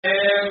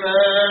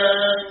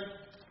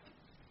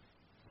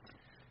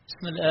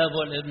باسم الآب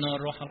والابن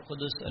والروح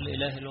القدس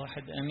الإله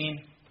الواحد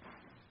أمين.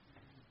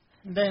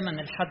 دايما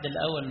الحد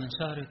الأول من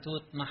شهر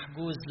توت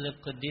محجوز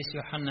للقديس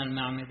يوحنا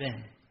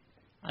المعمدان،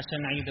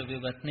 عشان عيده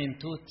بيبقى 2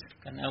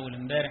 توت، كان أول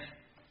امبارح.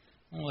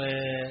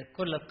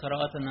 وكل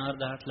القراءات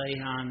النهاردة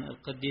هتلاقيها عن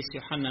القديس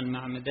يوحنا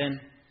المعمدان،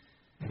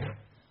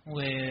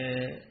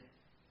 وتأكيد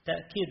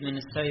من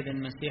السيد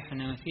المسيح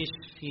أن مفيش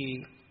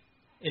في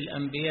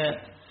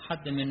الأنبياء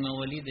حد من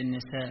مواليد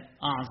النساء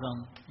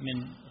أعظم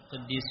من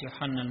القديس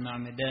يوحنا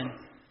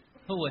المعمدان.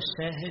 هو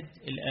الشاهد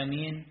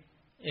الأمين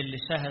اللي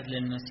شهد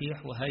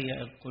للمسيح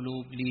وهيأ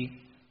القلوب ليه،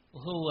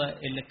 وهو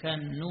اللي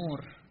كان نور،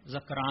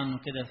 ذكر عنه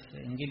كده في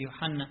إنجيل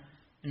يوحنا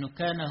أنه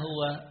كان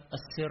هو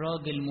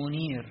السراج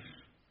المنير.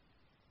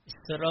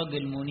 السراج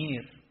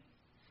المنير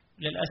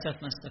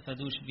للأسف ما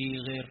استفادوش بيه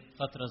غير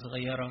فترة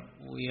صغيرة،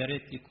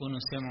 وياريت يكونوا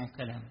سمعوا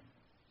كلام.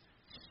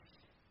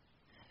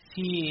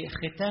 في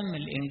ختام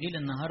الإنجيل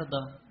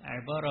النهاردة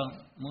عبارة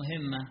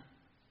مهمة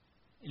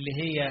اللي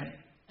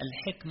هي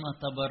الحكمة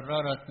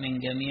تبررت من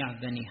جميع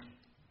بنيها.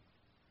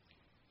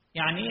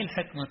 يعني إيه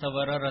الحكمة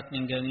تبررت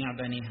من جميع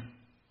بنيها؟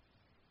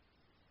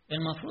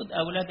 المفروض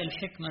أولاد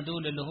الحكمة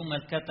دول اللي هم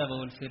الكتبة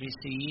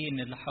والفريسيين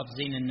اللي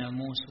حافظين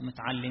الناموس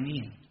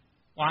ومتعلمين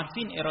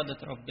وعارفين إرادة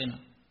ربنا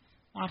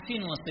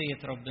وعارفين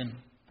وصية ربنا،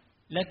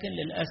 لكن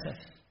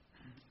للأسف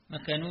ما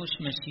كانوش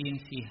ماشيين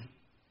فيها.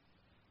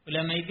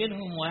 ولما يجي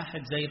لهم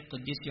واحد زي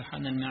القديس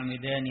يوحنا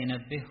المعمدان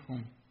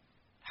ينبههم،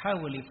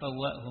 حاول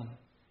يفوقهم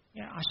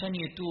عشان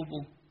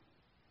يتوبوا،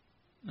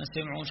 ما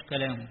سمعوش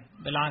كلامه.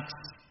 بالعكس،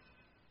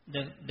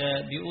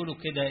 ده بيقولوا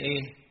كده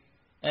ايه؟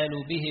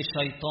 قالوا به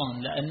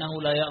شيطان،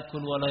 لأنه لا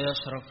يأكل ولا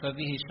يشرب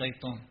فبه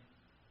شيطان.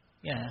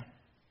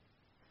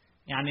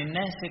 يعني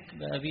الناسك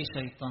بقى به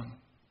شيطان.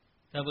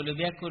 طب اللي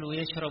بياكل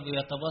ويشرب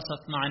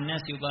ويتبسط مع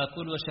الناس يبقى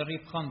أكل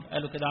وشريب خمر.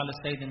 قالوا كده على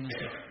السيد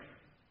المسيح.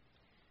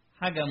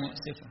 حاجة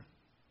مؤسفة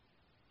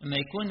لما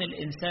يكون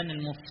الإنسان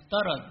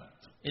المفترض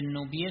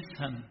إنه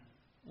بيفهم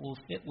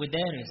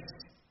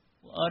ودارس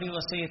وقاري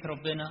وصية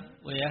ربنا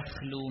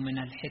ويخلو من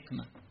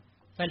الحكمة،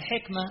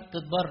 فالحكمة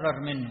تتبرر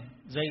منه،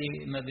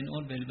 زي ما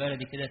بنقول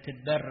بالبلدي كده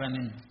تتبرى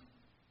منه.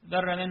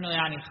 تتبرى منه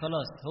يعني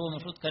خلاص هو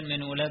المفروض كان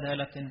من ولادها،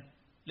 لكن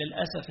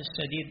للأسف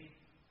الشديد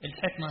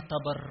الحكمة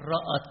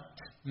تبرأت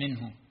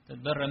منه.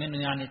 تتبرى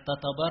منه يعني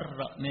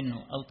تتبرأ منه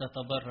أو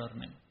تتبرر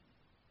منه.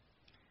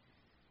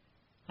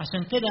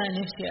 عشان كده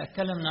نفسي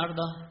أتكلم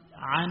النهاردة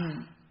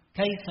عن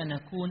كيف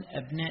نكون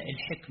أبناء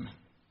الحكمة،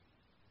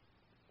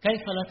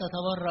 كيف لا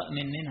تتبرأ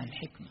مننا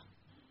الحكمة،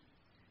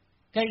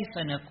 كيف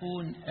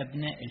نكون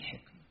أبناء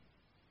الحكمة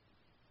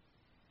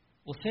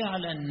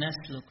وفعلا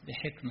نسلك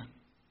بحكمة.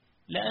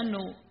 لأنه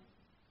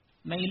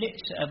ما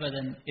يلقش أبدا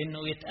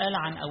إنه يتقال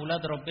عن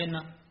أولاد ربنا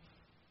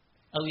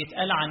أو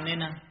يتقال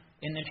عننا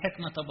إن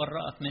الحكمة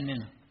تبرأت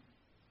مننا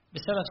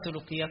بسبب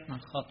سلوكياتنا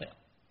الخاطئة.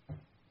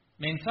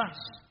 ما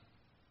ينفعش،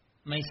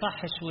 ما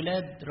يصحش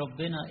ولاد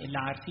ربنا اللي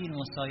عارفين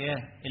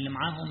وصاياه اللي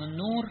معاهم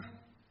النور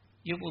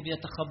يبقوا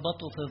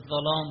بيتخبطوا في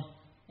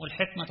الظلام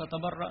والحكمة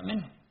تتبرأ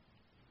منه.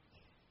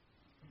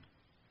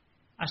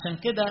 عشان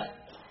كده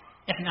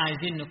احنا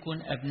عايزين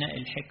نكون أبناء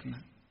الحكمة.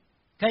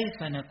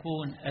 كيف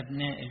نكون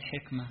أبناء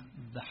الحكمة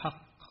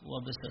بحق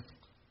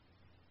وبصدق؟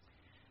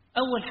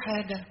 أول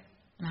حاجة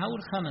أنا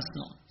هقول 5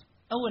 نقط.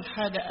 أول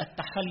حاجة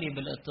التحلي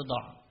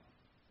بالاتضاع.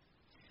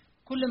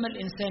 كل ما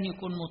الإنسان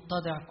يكون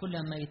متضع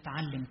كل ما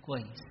يتعلم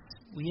كويس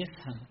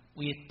ويفهم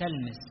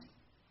ويتلمس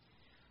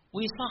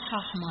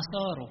ويصحح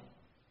مساره.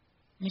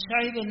 مش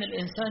عيب إن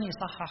الإنسان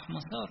يصحح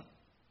مساره.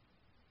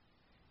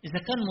 إذا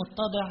كان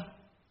متضع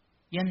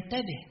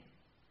ينتبه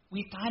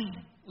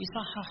ويتعلم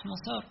ويصحح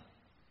مساره.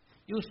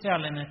 يقول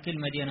فعلا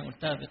الكلمة دي أنا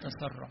قلتها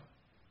بتسرع،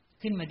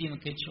 الكلمة دي ما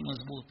كانتش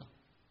مظبوطة.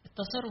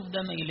 التصرف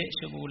ده ما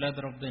يلقش بولاد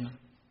ربنا.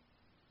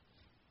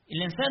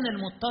 الإنسان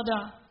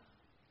المتضع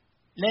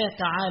لا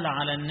يتعالى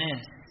على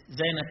الناس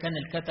زي ما كان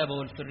الكتبة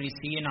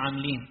والفريسيين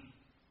عاملين.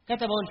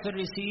 الكتبة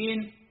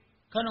والفريسيين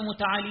كانوا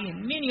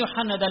متعاليين. مين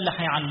يوحنا ده اللي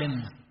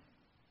هيعلمنا؟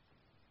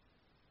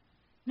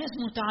 ناس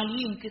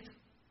متعاليين كده.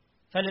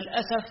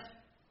 فللأسف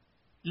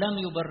لم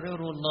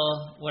يبرروا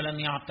الله ولم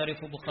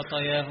يعترفوا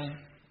بخطاياهم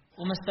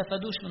وما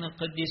استفادوش من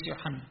القديس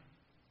يوحنا.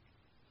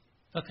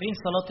 فاكرين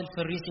صلاة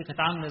الفريسي كانت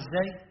عاملة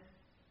ازاي؟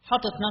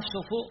 حاطط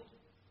نفسه فوق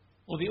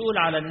وبيقول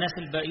على الناس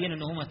الباقيين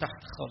ان هم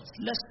تحت خالص.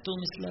 لست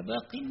مثل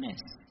باقي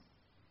الناس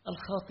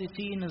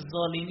الخاطفين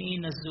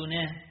الظالمين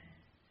الزناه.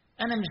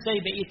 انا مش زي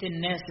بقية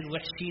الناس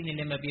الوحشين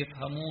اللي ما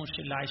بيفهموش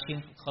اللي عايشين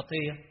في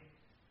الخطية.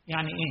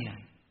 يعني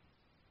ايه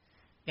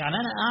يعني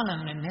انا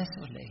اعلى من الناس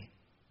ولا ايه؟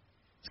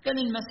 كان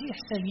المسيح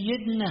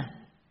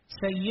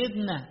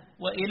سيدنا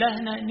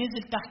وإلهنا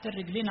نزل تحت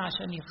الرجلين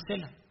عشان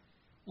يغسلها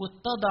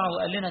واتضع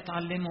وقال لنا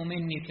تعلموا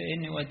مني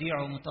فإني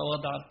وديع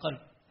ومتواضع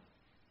القلب.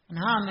 أنا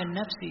هعمل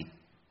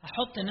نفسي،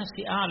 أحط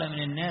نفسي أعلى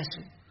من الناس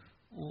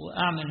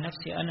وأعمل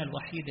نفسي أنا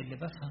الوحيد اللي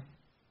بفهم؟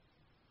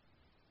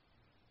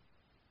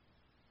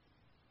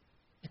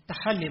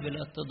 التحلي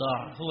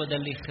بالاتضاع هو ده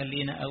اللي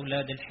يخلينا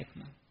أولاد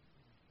الحكمة.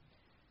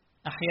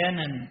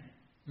 أحيانا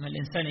ما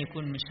الإنسان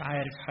يكون مش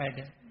عارف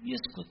حاجة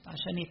يسكت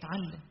عشان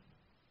يتعلم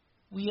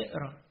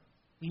ويقرأ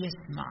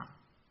ويسمع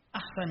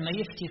أحسن ما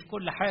يفتي في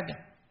كل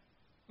حاجة.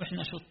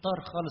 وإحنا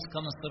شطار خالص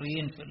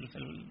كمصريين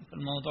في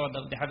الموضوع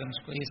ده، ودي حاجة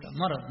مش كويسة.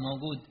 مرض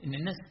موجود إن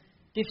الناس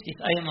تفتي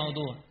في أي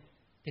موضوع،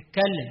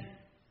 تتكلم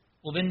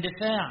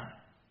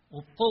وباندفاع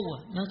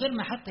وبقوة من غير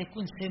ما حتى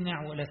يكون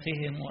سمع ولا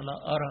فهم ولا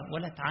قرأ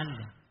ولا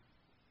اتعلم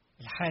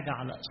الحاجة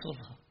على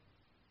أصولها.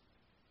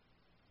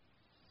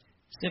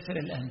 سفر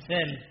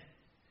الأمثال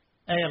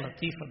آية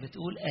لطيفة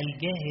بتقول: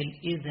 الجاهل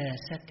إذا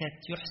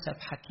سكت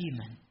يحسب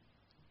حكيما.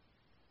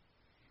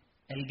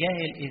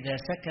 الجاهل إذا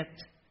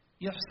سكت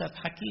يحسب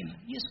حكيما،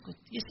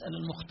 يسكت يسأل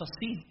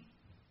المختصين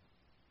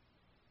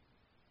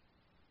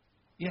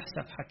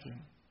يحسب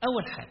حكيما.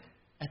 أول حاجة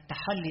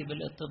التحلي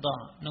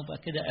بالاتضاع، نبقى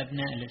كده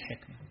أبناء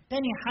للحكمة.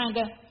 تاني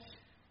حاجة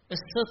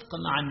الصدق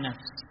مع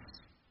النفس.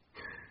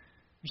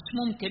 مش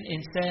ممكن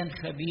إنسان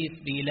خبيث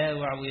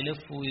بيلاوع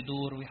ويلف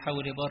ويدور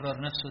ويحاول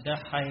يبرر نفسه ده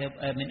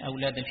هيبقى من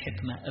أولاد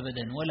الحكمة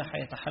أبدا، ولا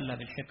هيتحلى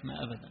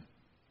بالحكمة أبدا.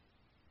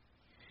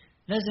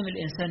 لازم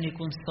الإنسان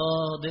يكون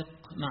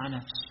صادق مع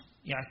نفسه،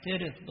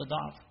 يعترف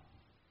بضعفه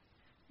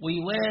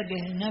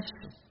ويواجه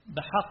نفسه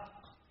بحق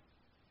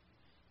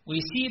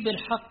ويسيب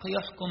الحق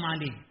يحكم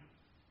عليه.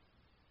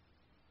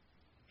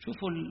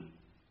 شوفوا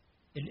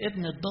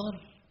الابن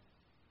الضال،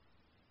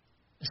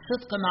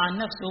 الصدق مع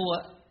النفس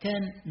هو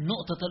كان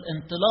نقطة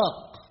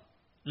الانطلاق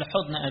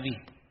لحضن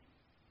أبيه.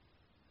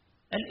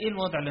 قال: إيه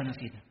الوضع اللي أنا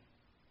فيه ده؟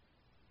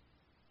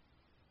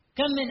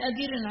 كم من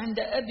أجير عند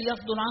أبي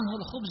يفضل عنه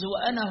الخبز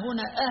وأنا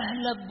هنا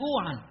أهلك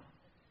جوعا.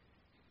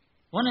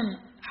 وأنا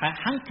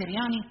هنكر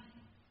يعني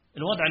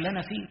الوضع اللي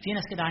أنا فيه؟ في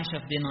ناس كده عايشة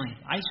في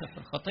دينايل، عايشة في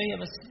الخطية،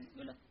 بس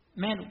يقول لك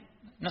ماله،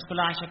 الناس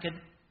كلها عايشة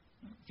كده،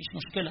 مفيش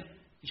مشكلة.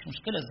 مفيش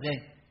مشكلة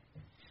إزاي؟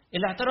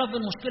 الاعتراف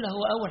بالمشكلة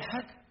هو أول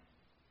حاجة.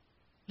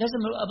 لازم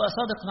أبقى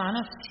صادق مع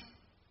نفسي،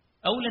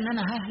 أقول إن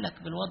أنا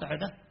ههلك بالوضع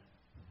ده.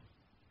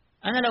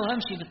 أنا لو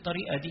همشي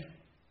بالطريقة دي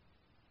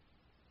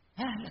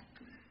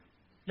ههلك.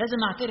 لازم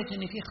أعترف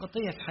إن في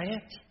خطية في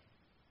حياتي،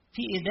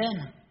 في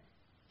إدانة،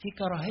 في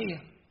كراهية،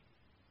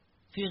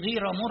 في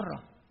غيرة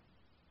مرة،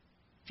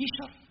 في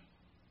شر.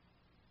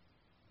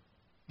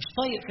 مش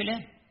طايق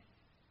فلان،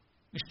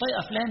 مش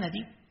طايقة فلانة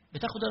دي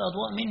بتاخد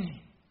الأضواء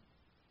مني.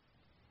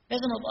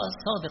 لازم أبقى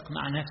صادق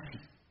مع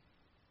نفسي.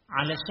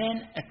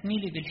 علشان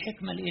أكملي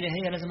بالحكمة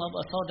الإلهية لازم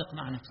أبقى صادق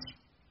مع نفسي.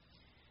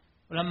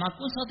 ولما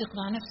أكون صادق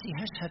مع نفسي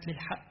هشهد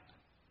للحق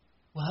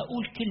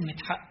وهقول كلمة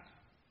حق،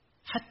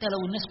 حتى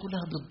لو الناس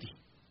كلها ضدي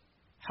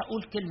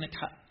هقول كلمة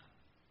حق.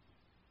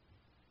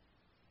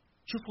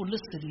 شوفوا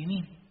اللص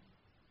اليمين،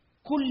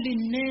 كل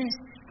الناس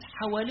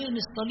حوالين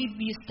الصليب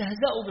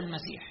بيستهزئوا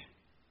بالمسيح.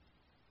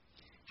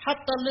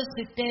 حتى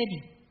اللص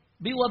التاني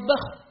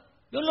بيوبخه،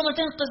 يقول له: ما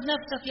تنقذ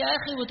نفسك يا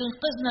أخي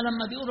وتنقذنا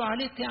لما بيقولوا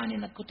عليك يعني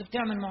إنك كنت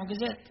بتعمل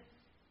معجزات.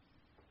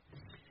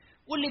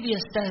 واللي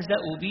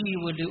بيستهزئوا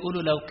بيه واللي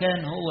يقولوا لو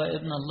كان هو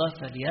ابن الله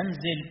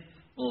فلينزل،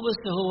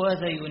 وبس هو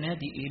ذا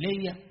ينادي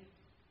إيليا.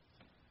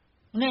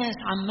 ناس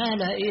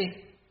عمالة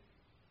إيه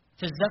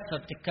في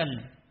الزفة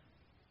بتتكلم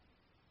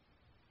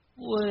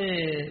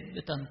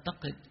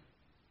وبتنتقد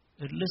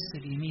اللص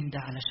اليمين ده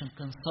علشان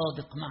كان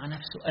صادق مع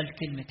نفسه، قال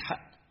كلمة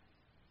حق.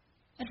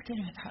 قال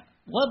كلمة حق،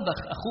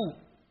 وبخ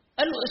أخوه،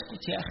 قال له: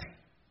 اسكت يا أخي،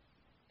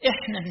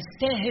 إحنا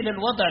نستاهل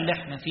الوضع اللي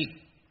إحنا فيه،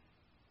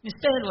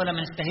 نستاهل ولا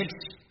ما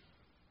نستاهلش.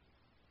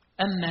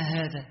 أما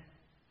هذا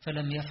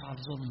فلم يفعل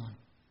ظلما.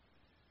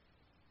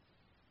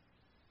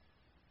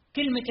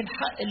 كلمة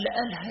الحق اللي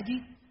قالها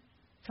دي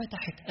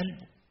فتحت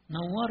قلبه،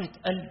 نورت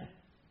قلبه،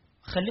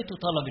 خلته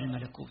طلب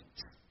الملكوت،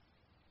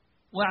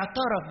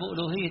 واعترف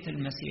بألوهية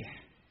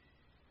المسيح.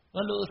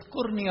 قال له: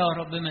 اذكرني يا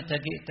رب متى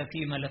جئت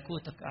في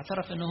ملكوتك.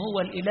 اعترف أنه هو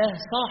الإله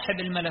صاحب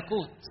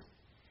الملكوت،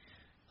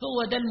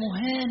 هو ده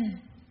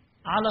المهان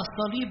على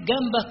الصليب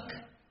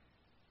جنبك،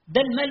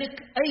 ده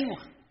الملك. أيوه،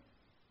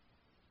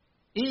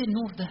 إيه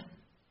النور ده؟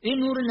 إيه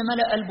النور اللي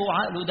ملأ قلبه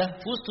وعقله ده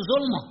في وسط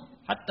ظلمة؟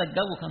 حتى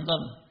الجو كان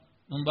ظلم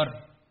من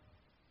بره،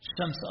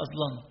 الشمس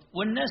أظلمت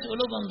والناس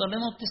قلوبها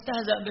مظلمة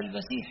وبتستهزأ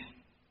بالمسيح،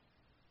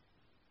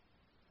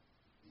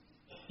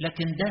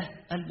 لكن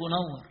ده قلبه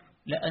نور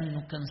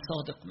لأنه كان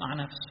صادق مع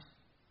نفسه.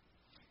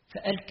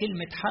 فقال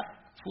كلمة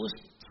حق في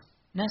وسط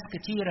ناس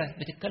كتيرة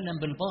بتتكلم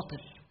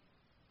بالباطل.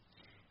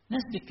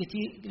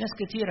 ناس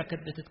كتيرة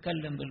كانت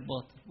بتتكلم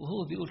بالباطل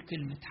وهو بيقول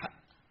كلمة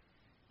حق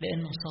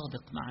لأنه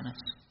صادق مع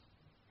نفسه،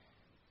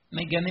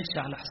 ما يجاملش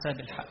على حساب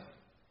الحق.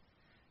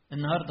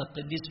 النهاردة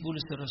القديس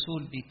بولس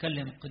الرسول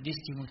بيكلم القديس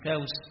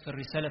تيموثاوس في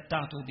الرسالة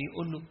بتاعته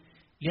وبيقول له: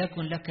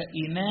 ليكن لك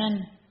إيمان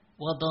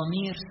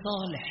وضمير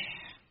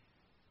صالح.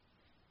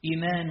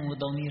 إيمان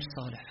وضمير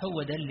صالح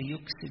هو ده اللي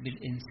يكسب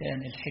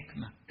الإنسان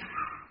الحكمة،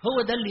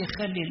 هو ده اللي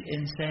يخلي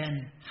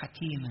الإنسان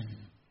حكيما،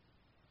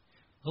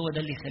 هو ده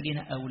اللي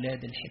يخلينا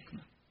أولاد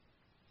الحكمة.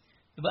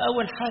 يبقى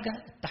أول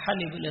حاجة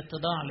التحلي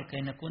بالاتضاع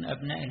لكي نكون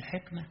أبناء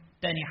الحكمة.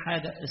 تاني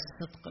حاجة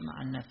الصدق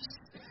مع النفس.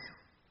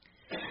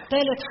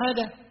 ثالث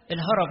حاجة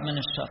الهرب من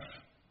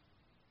الشر.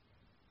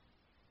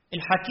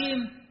 الحكيم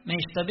ما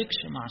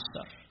يشتبكش مع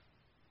الشر،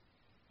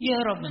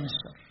 يهرب من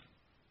الشر.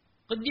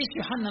 قديس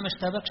يوحنا ما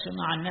اشتبكش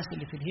مع الناس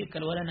اللي في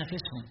الهيكل ولا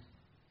نافسهم،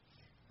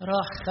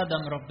 راح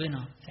خدم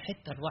ربنا في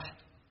حتة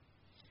لوحده،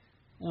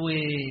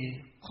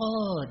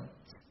 وقاد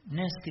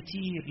ناس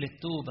كتير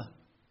للتوبة،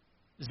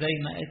 زي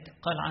ما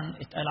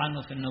اتقال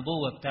عنه في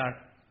النبوة بتاعت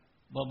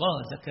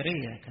باباه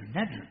زكريا، كان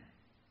نبي،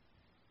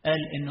 قال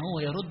إن هو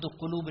يرد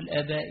قلوب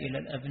الآباء إلى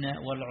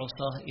الأبناء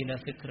والعصاة إلى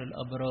فكر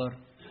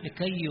الأبرار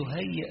لكي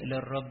يهيئ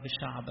للرب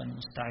شعبا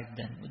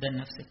مستعدا. وده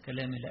نفس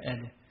الكلام اللي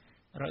قاله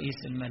رئيس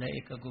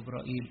الملائكة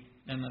جبرائيل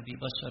لما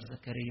بيبشر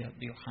زكريا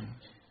بيوحنا.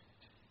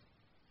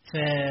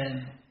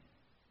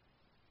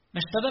 فما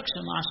اشتبكش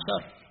مع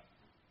الشر.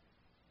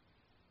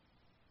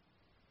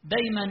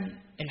 دايما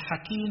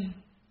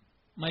الحكيم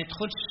ما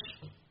يدخلش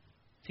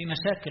في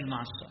مشاكل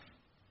مع الشر.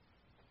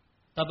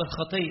 طب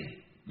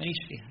الخطية ماليش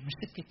فيها، مش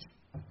سكتي،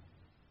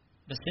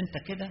 بس انت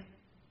كده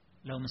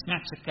لو ما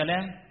سمعتش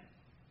الكلام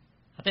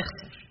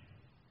هتخسر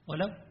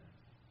ولو.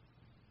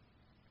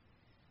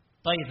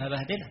 طيب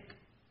هبهدلك.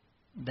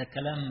 ده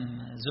كلام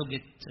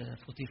زوجة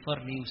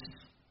فوتيفار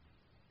ليوسف.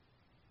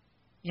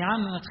 يا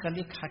عم ما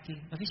تخليك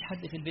حكيم، مفيش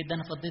حد في البيت، ده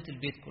انا فضيت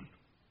البيت كله،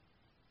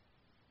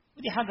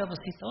 ودي حاجة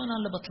بسيطة وانا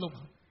اللي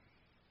بطلبها.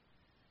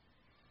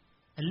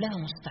 قال لها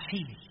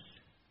مستحيل،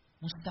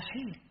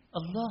 مستحيل،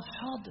 الله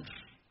حاضر،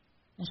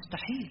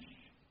 مستحيل،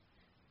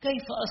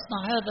 كيف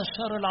أصنع هذا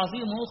الشر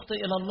العظيم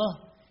وأخطئ إلى الله؟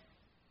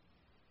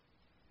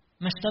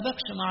 ما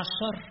اشتبكش مع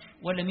الشر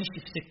ولا مشي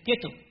في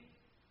سكته.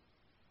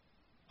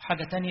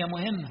 حاجة تانية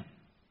مهمة،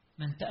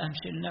 ما انتقمش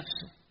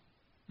لنفسه،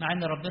 مع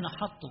أن ربنا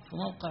حطه في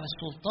موقع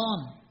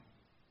السلطان.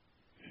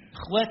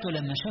 إخواته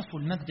لما شافوا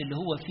المجد اللي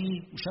هو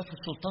فيه وشافوا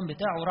السلطان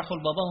بتاعه راحوا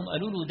لباباهم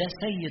قالوا له ده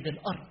سيد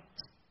الأرض.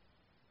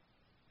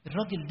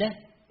 الراجل ده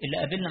اللي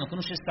قابلنا ما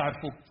كانوش لسه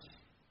عارفوه،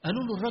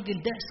 قالوا له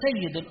الراجل ده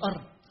سيد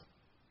الأرض،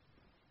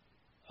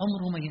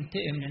 عمره ما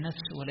ينتقم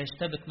لنفسه ولا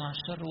يشتبك مع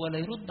الشر ولا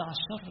يرد على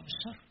الشر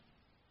بالشر.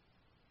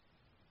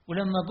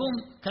 ولما جم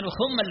كانوا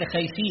هم اللي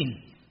خايفين،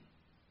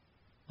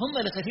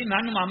 مع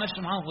انه ما عملش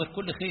معاهم غير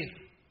كل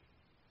خير.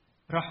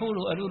 راحوا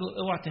له قالوا له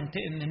اوعى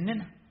تنتقم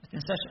مننا، ما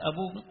تنساش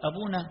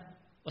ابونا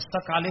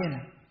واستك علينا.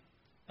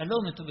 قال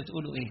لهم انتوا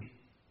بتقولوا ايه؟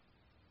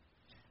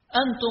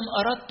 انتم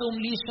اردتم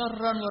لي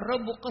شرا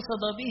والرب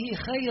قصد به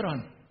خيرا.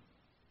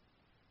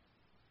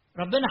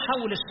 ربنا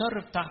حول الشر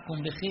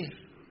بتاعكم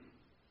لخير.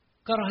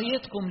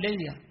 كراهيتكم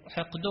ليا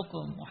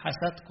وحقدكم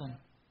وحسدكم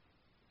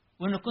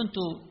وان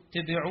كنتوا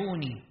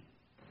تبيعوني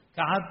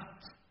كعبد،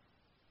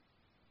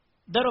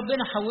 ده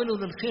ربنا حوله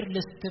للخير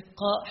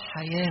لاستبقاء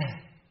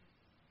حياة،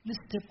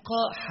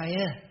 لاستبقاء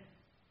حياة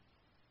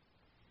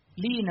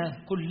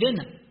لينا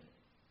كلنا.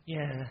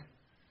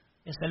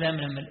 يا سلام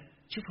لما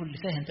شوفوا اللي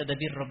فاهم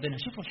تدابير ربنا،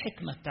 شوفوا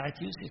الحكمة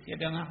بتاعت يوسف يا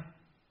جماعة.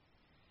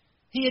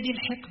 هي دي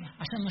الحكمة،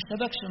 عشان ما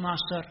اشتبكش مع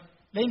الشر،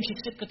 لا يمشي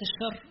في سكة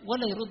الشر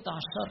ولا يرد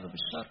على الشر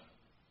بالشر.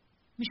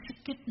 مش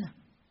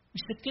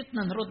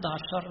سكتنا نرد على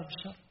الشر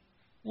بالشر،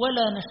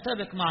 ولا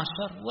نشتبك مع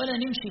الشر، ولا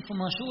نمشي في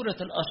مشورة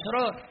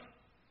الأشرار،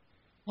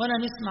 ولا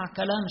نسمع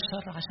كلام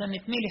الشر عشان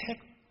نتميلي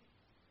حكمة.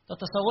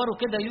 تتصوروا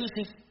كده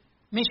يوسف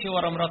مشي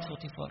ورا مرات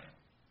فوتيفار،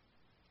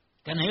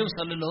 كان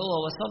هيوصل اللي هو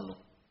وصل له.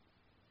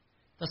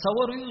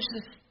 تصوروا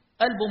يوسف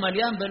قلبه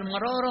مليان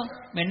بالمرارة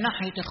من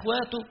ناحية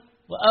إخواته،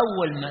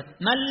 وأول ما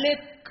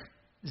تملك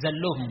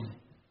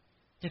زلهم.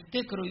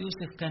 تفتكروا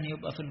يوسف كان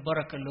يبقى في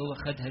البركة اللي هو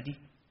خدها دي،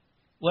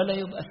 ولا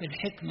يبقى في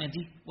الحكمة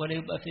دي، ولا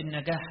يبقى في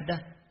النجاح ده،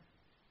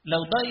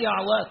 لو ضيع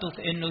وقته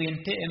في إنه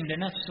ينتقم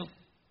لنفسه؟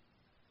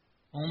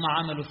 وهم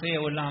عملوا فيا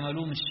واللي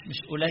عملوه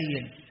مش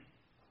قليل،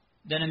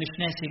 ده أنا مش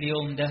ناسي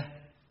اليوم ده،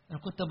 أنا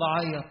كنت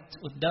بعيط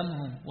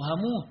قدامهم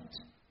وهموت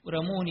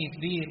ورموني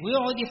كبير.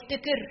 ويقعد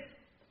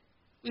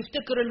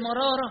ويفتكر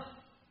المرارة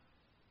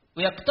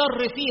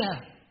ويقتر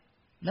فيها.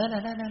 لا لا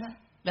لا لا لا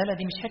لا لا،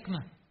 دي مش حكمة،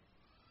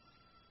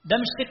 ده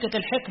مش سكة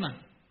الحكمة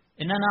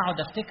إن أنا أقعد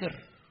أفتكر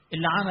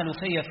اللي عملوا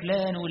فيا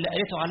فلان واللي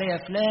قالته عليا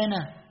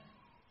فلانة.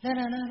 لا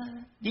لا لا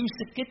لا، دي مش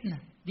سكتنا،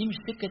 دي مش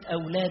سكة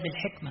أولاد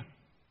الحكمة.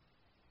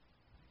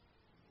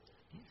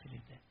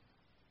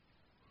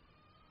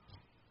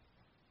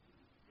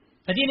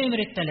 فدي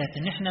نمرة 3،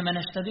 إن إحنا ما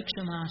نشتبكش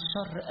مع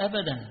الشر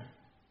أبدا.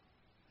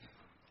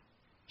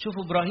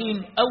 شوفوا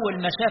إبراهيم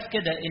أول ما شاف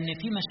كده إن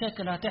في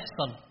مشاكل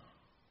هتحصل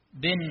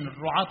بين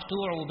الرعاة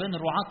بتوعه وبين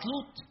رعاة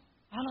لوط،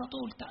 على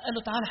طول قال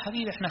له تعالى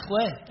حبيبي، إحنا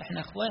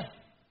أخوات،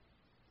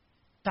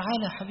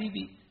 تعالى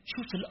حبيبي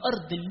شوف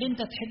الأرض اللي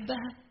أنت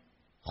تحبها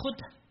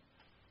خدها،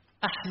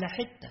 أحلى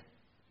حتة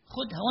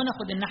خدها وأنا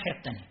أخد الناحية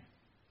التانية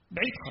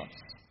بعيد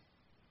خالص.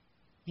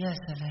 يا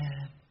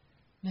سلام،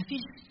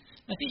 مفيش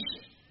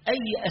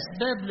أي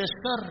أسباب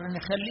للشر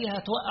نخليها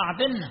توقع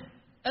بينا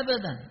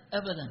أبدا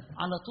أبدا.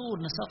 على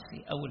طول نصفي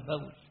أول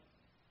بأول.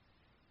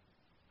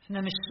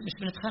 إحنا مش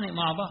بنتخانق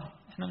مع بعض،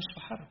 إحنا مش في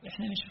حرب،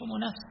 إحنا مش في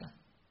منافسة،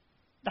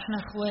 ده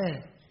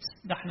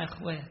إحنا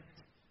أخوات.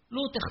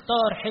 لوط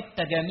اختار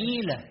حتة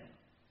جميلة،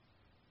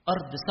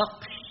 أرض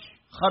صقر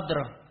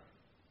خضرة.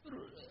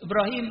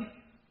 إبراهيم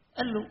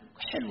قال له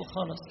حلو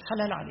خالص،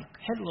 حلال عليك،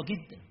 حلوة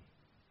جدا،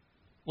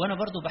 وأنا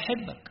برضو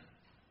بحبك.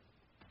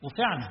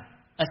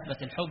 وفعلا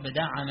أثبت الحب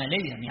ده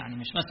عمليا، يعني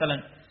مش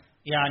مثلا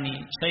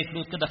يعني شايف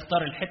لوط كده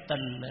اختار الحتة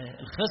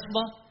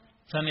الخصبة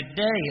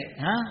فمتضايق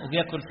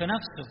وبياكل في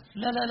نفسه.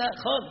 لا لا لا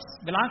خالص،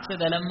 بالعكس،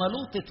 ده لما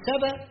لوط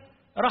اتسبى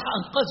راح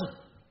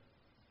أنقذه.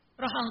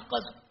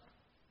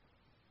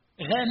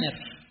 غامر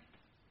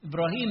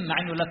إبراهيم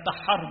مع إنه لا بتاع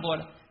حرب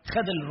ولا،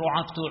 خد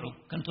الرعاة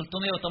بتوعه، كان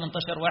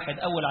 318 واحد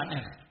أول عن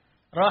آخر،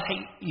 راح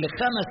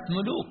ل5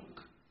 ملوك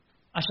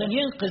عشان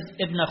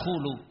ينقذ ابن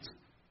أخوه لوط.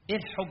 إيه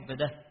الحب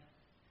ده؟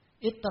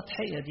 إيه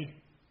التضحية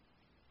دي؟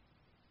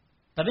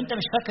 طب أنت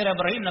مش فاكر يا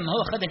إبراهيم لما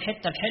هو خد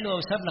الحتة الحلوة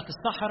وساب لك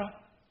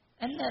الصحراء؟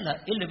 قال لا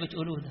لا، إيه اللي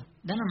بتقولوه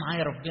ده أنا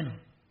معايا ربنا،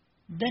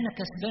 ده أنا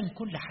كسبان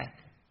كل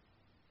حاجة.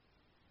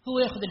 هو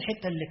ياخد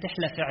الحتة اللي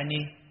تحلى في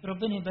عينيه،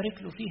 ربنا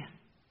يبارك له فيها،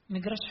 ما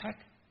يجراش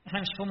حاجة،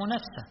 احنا مش في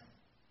منافسة.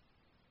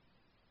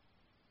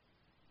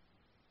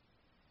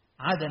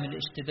 عدم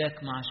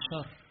الاشتباك مع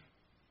الشر،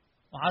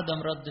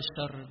 وعدم رد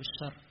الشر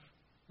بالشر،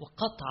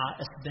 وقطع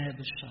أسباب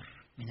الشر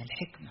من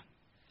الحكمة.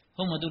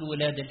 هم دول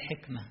ولاد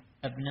الحكمة،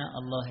 أبناء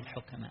الله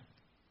الحكماء.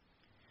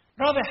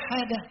 رابع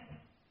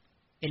حاجة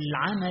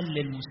العمل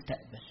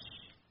للمستقبل.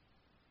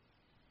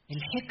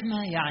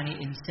 الحكمة يعني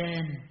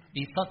إنسان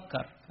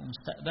بيفكر في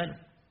مستقبله.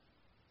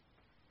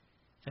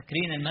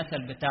 فاكرين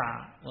المثل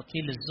بتاع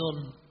وكيل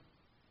الظلم؟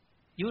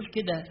 يقول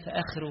كده في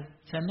آخره: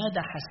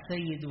 فمدح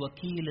السيد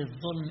وكيل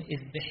الظلم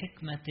إذ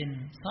بحكمة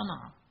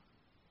صنع.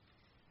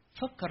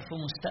 فكر في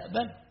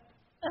مستقبل،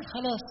 قال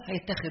خلاص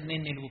هيتاخد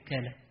مني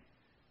الوكالة.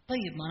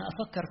 طيب ما أنا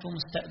أفكر في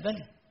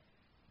مستقبلي،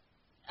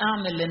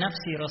 أعمل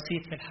لنفسي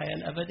رصيد في الحياة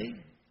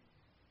الأبدية.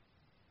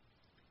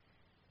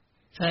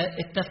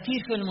 فالتفكير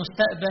في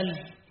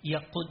المستقبل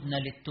يقودنا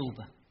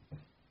للتوبة.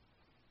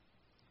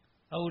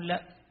 أو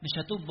لا،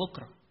 مش هتوب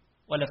بكرة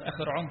ولا في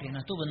آخر عمري، أنا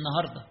هتوب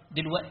النهاردة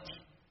دلوقتي،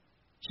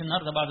 مش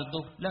النهاردة بعد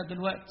الظهر، لا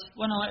دلوقتي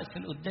وأنا واقف في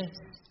القداس.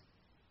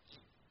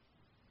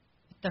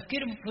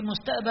 التفكير في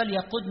المستقبل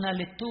يقودنا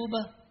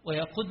للتوبة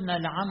ويقودنا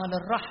لعمل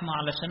الرحمة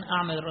علشان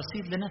أعمل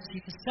رصيد لنفسي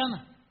في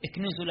السماء.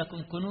 اكنزوا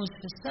لكم كنوز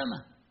في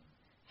السماء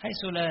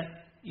حيث لا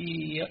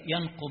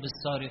ينقب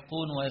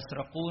السارقون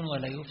ويسرقون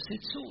ولا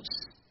يفسد سوس.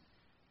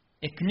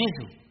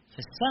 اكنزوا في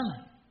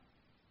السماء.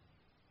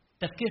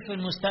 التفكير في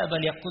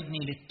المستقبل يقودني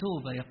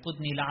للتوبة،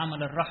 يقودني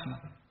لعمل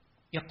الرحمة،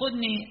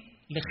 يقودني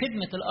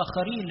لخدمة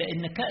الآخرين،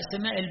 لأن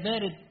كأس ماء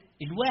البارد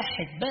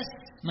الواحد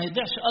بس ما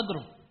يضيعش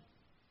أجره.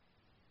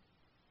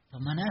 طب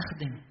ما أنا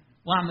أخدم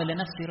وأعمل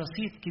لنفسي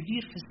رصيد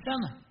كبير في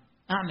السماء،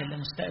 أعمل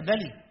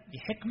لمستقبلي. دي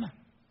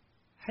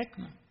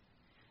حكمة.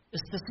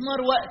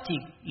 استثمار وقتي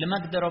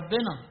لمجد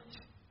ربنا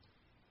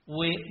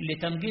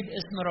ولتمجيد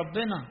اسم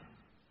ربنا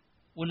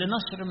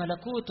ولنشر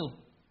ملكوته.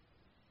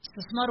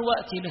 استثمار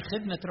وقتي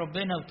لخدمة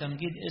ربنا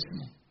وتمجيد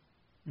اسمه،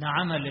 ده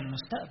عمل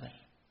للمستقبل.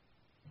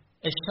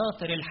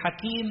 الشاطر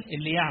الحكيم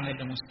اللي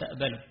يعمل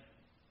لمستقبله.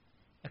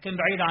 لكن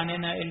بعيد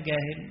عننا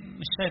الجاهل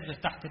مش شايف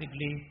تحت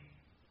رجليه،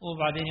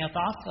 وبعدين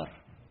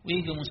يتعثر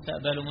ويجي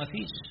مستقبله ما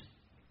فيش.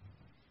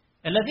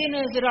 الذين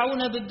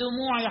يزرعون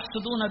بالدموع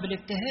يحصدون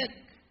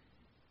بالابتهاج،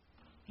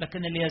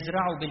 لكن اللي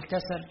يزرعوا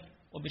بالكسل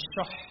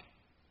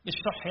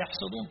بالشح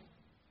يحصدون،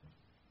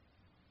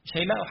 مش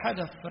هيلاقوا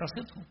حاجة في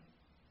رصيدهم.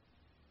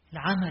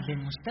 العمل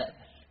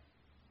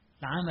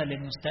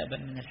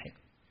للمستقبل من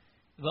الحكمة.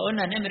 يبقى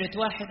قلنا نمرة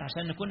 1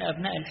 عشان نكون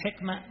أبناء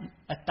الحكمة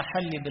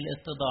التحلي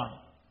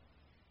بالاتضاع.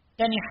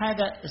 تاني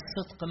حاجة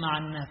الصدق مع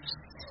النفس.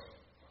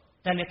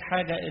 ثالث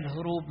حاجة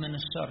الهروب من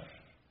الشر.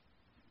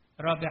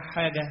 رابع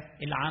حاجة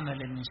العمل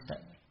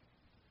للمستقبل.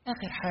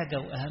 آخر حاجة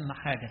وأهم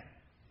حاجة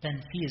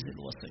تنفيذ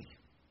الوصية.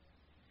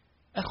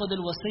 أخذ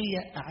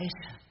الوصية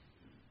أعيشها.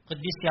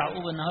 قديس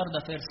يعقوب النهاردة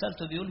في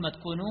رسالته بيقول ما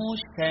تكونوش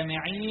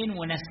سامعين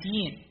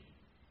وناسيين،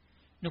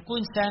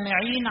 نكون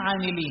سامعين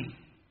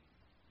عاملين.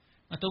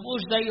 ما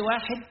تبقوش زي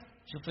واحد.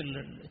 شوف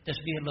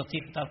التشبيه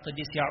اللطيف بتاع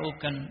القديس يعقوب،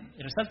 كان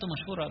رسالته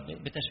مشهورة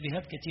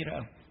بتشبيهات كتيرة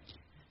قوي.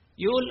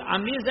 يقول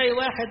عاملين زي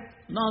واحد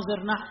ناظر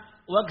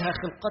وجه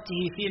خلقته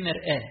في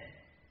مرآة،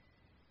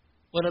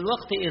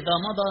 وللوقت إذا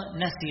مضى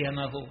نسي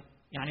ما هو.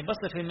 يعني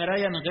بص في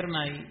المراية من غير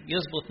ما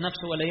يظبط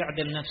نفسه ولا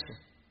يعدل نفسه،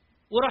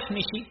 وراح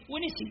مشي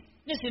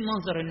ونسي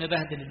المنظر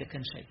المبهدل اللي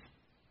كان شايفه.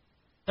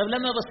 طب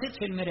لما بصيت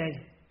في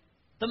المراية،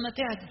 طب ما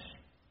تعدل،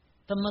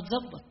 طب ما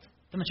تظبط،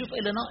 طب ما تشوف ايه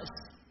اللي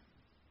ناقص،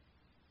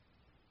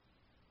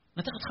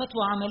 ما تاخد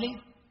خطوة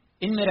عملية.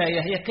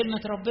 المراية هي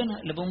كلمة ربنا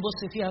اللي بنبص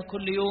فيها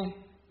كل يوم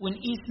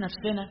ونقيس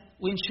نفسنا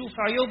ونشوف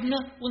عيوبنا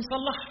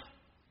ونصلحها.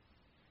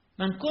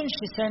 ما نكونش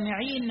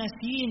سامعين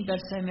ناسيين، بل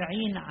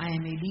سامعين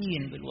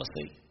عاملين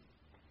بالوصية.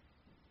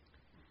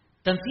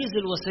 تنفيذ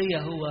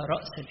الوصية هو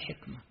رأس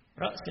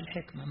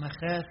الحكمة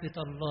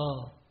مخافة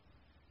الله،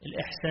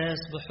 الإحساس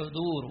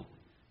بحضوره،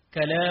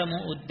 كلامه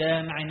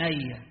قدام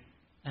عيني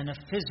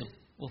أنفذه،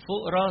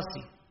 وفوق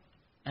راسي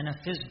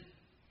أنفذه.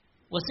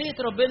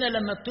 وصية ربنا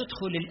لما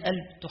بتدخل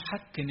القلب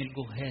تحكم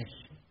الجهال،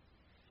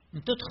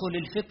 تدخل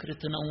الفكر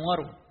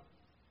تنوره.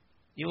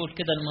 يقول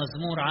كده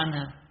المزمور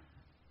عنها: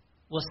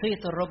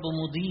 وصية الرب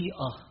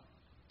مضيئة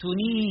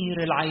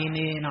تنير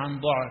العينين عن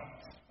بعد.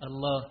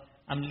 الله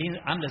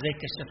عاملة زي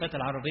الكشافات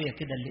العربية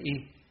كده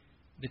اللي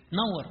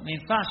بتنور. ما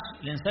ينفعش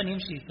الإنسان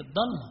يمشي في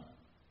الضلمة،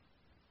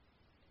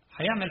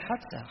 هيعمل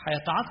حادثة،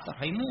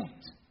 هيتعثر،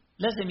 هيموت.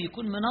 لازم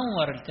يكون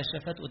منور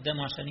الكشافات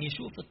قدامه عشان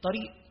يشوف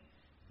الطريق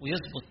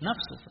ويظبط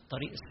نفسه في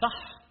الطريق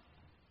الصح.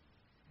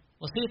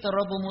 وصية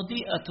الرب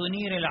مضيئة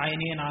تنير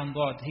العينين عن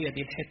بعد، هي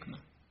دي الحكمة.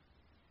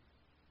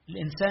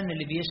 الإنسان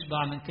اللي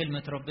بيشبع من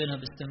كلمة ربنا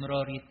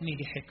باستمرار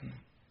يتميلي حكمة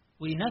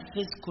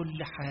وينفذ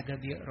كل حاجة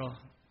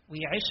بيقراها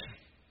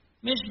ويعيشها.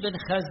 مش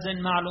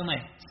بنخزن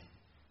معلومات،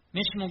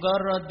 مش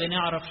مجرد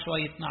بنعرف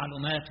شوية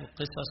معلومات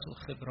وقصص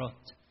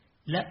وخبرات،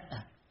 لا،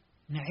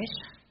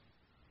 نعيشها.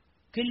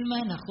 كلمة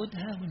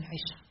ناخدها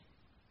ونعيشها،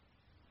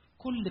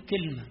 كل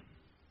كلمة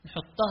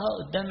نحطها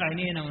قدام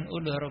عينينا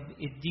ونقول له يا رب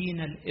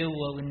ادينا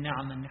القوة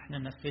والنعمة ان احنا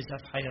ننفذها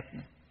في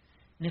حياتنا.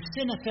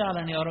 نفسنا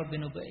فعلا يا رب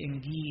نبقى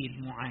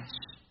انجيل معاش،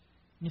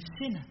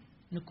 نفسنا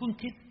نكون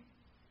كده.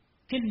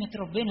 كلمة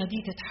ربنا دي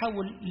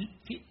تتحول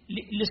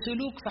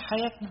لسلوك في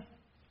حياتنا.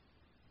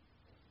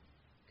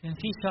 كان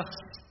في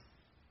شخص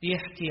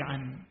بيحكي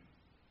عن،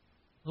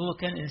 هو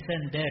كان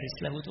إنسان دارس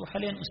لاهوت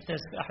وحاليا أستاذ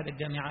في أحد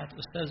الجامعات،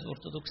 أستاذ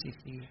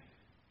أرثوذكسي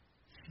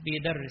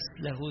بيدرس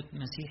لاهوت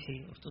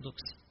مسيحي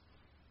أرثوذكسي.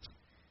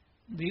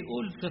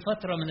 بيقول في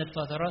فترة من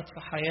الفترات في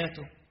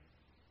حياته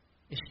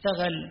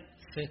اشتغل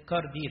في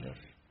كار ديلر،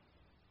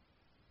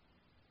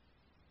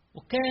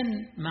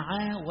 وكان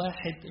معاه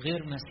واحد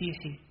غير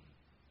مسيحي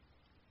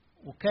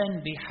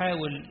وكان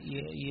بيحاول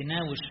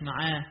يناوش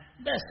معاه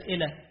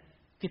بأسئلة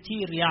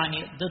كتير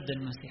يعني ضد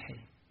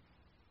المسيحية.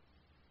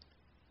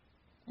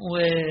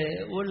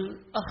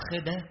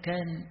 والأخ ده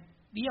كان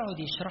بيقعد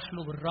يشرح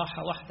له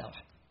بالراحة واحدة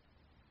واحدة،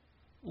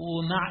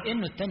 ومع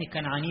إنه التاني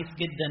كان عنيف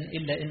جدا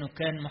إلا إنه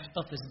كان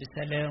محتفظ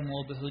بسلامه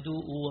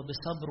وبهدوءه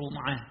وبصبره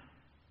معاه.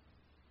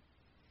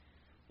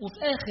 وفي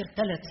آخر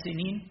 3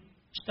 سنين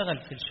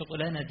اشتغل في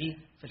الشغلانة دي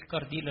في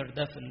الكار ديلر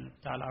ده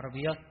بتاع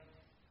العربيات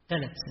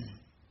 3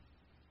 سنين.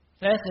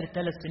 في آخر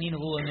 3 سنين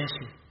وهو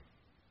ماشي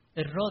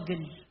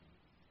الراجل،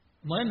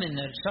 المهم إن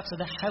الشخص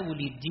ده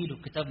حاول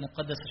يديله كتاب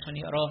مقدس عشان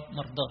يقراه،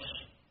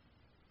 مرضاش.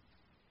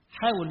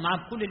 حاول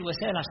معاه بكل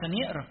الوسائل عشان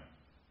يقرأ،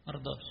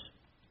 مرضاش.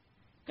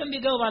 كان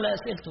بيجاوب على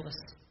أسئلته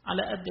بس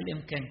على قد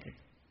الإمكان كده.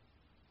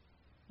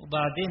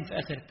 وبعدين في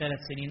آخر 3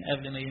 سنين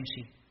قبل ما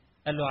يمشي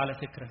قال له على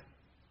فكرة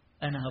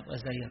أنا هبقى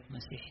زيك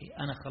مسيحي،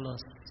 أنا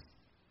خلاص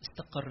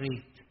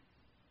استقريت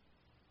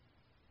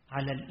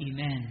على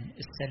الإيمان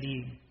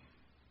السليم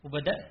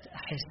وبدأت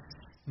أحس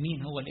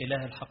مين هو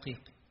الإله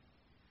الحقيقي.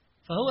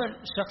 فهو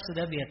الشخص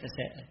ده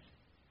بيتساءل،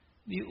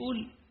 بيقول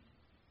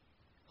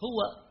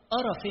هو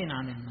قرأ فين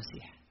عن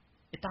المسيح؟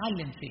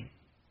 اتعلم فين؟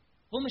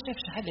 هو ما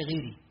شافش حاجة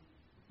غيري،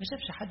 ما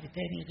شافش حد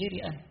تاني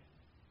غيري أنا.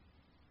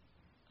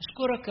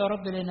 أشكرك يا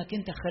رب لأنك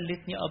أنت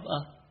خلتني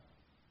أبقى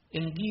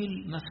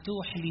إنجيل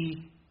مفتوح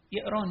لي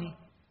يقراني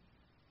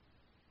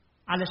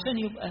علشان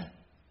يبقى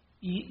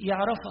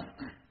يعرفك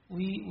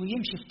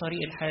ويمشي في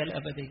طريق الحياة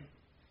الأبدية.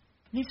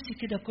 نفسي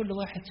كده كل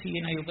واحد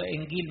فينا يبقى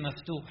إنجيل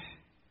مفتوح،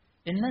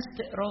 الناس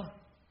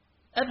تقراه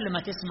قبل ما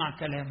تسمع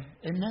كلامه،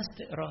 الناس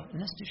تقراه،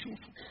 الناس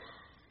تشوفه.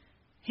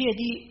 هي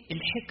دي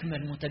الحكمة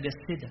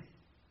المتجسدة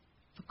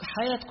في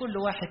حياة كل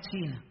واحد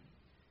فينا،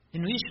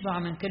 إنه يشبع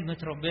من كلمة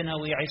ربنا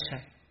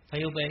ويعيشها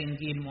فيبقى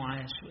إنجيل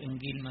معاش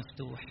وإنجيل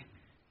مفتوح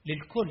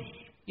للكل.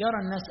 يرى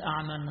الناس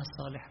أعمالنا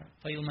الصالحة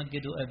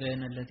فيمجدوا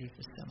أبانا الذي في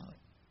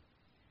السماوات.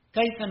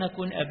 كيف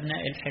نكون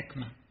أبناء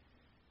الحكمة؟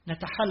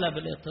 نتحلى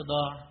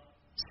بالاتضاع،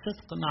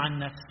 الصدق مع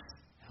النفس،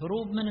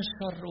 هروب من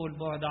الشر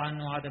والبعد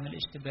عنه وعدم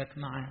الاشتباك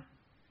معه،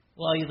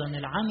 وأيضا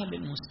العمل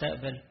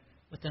للمستقبل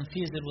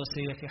وتنفيذ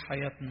الوصية في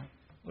حياتنا.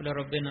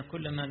 ولربنا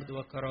كل مجد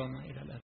وكرامة إلى الأبد.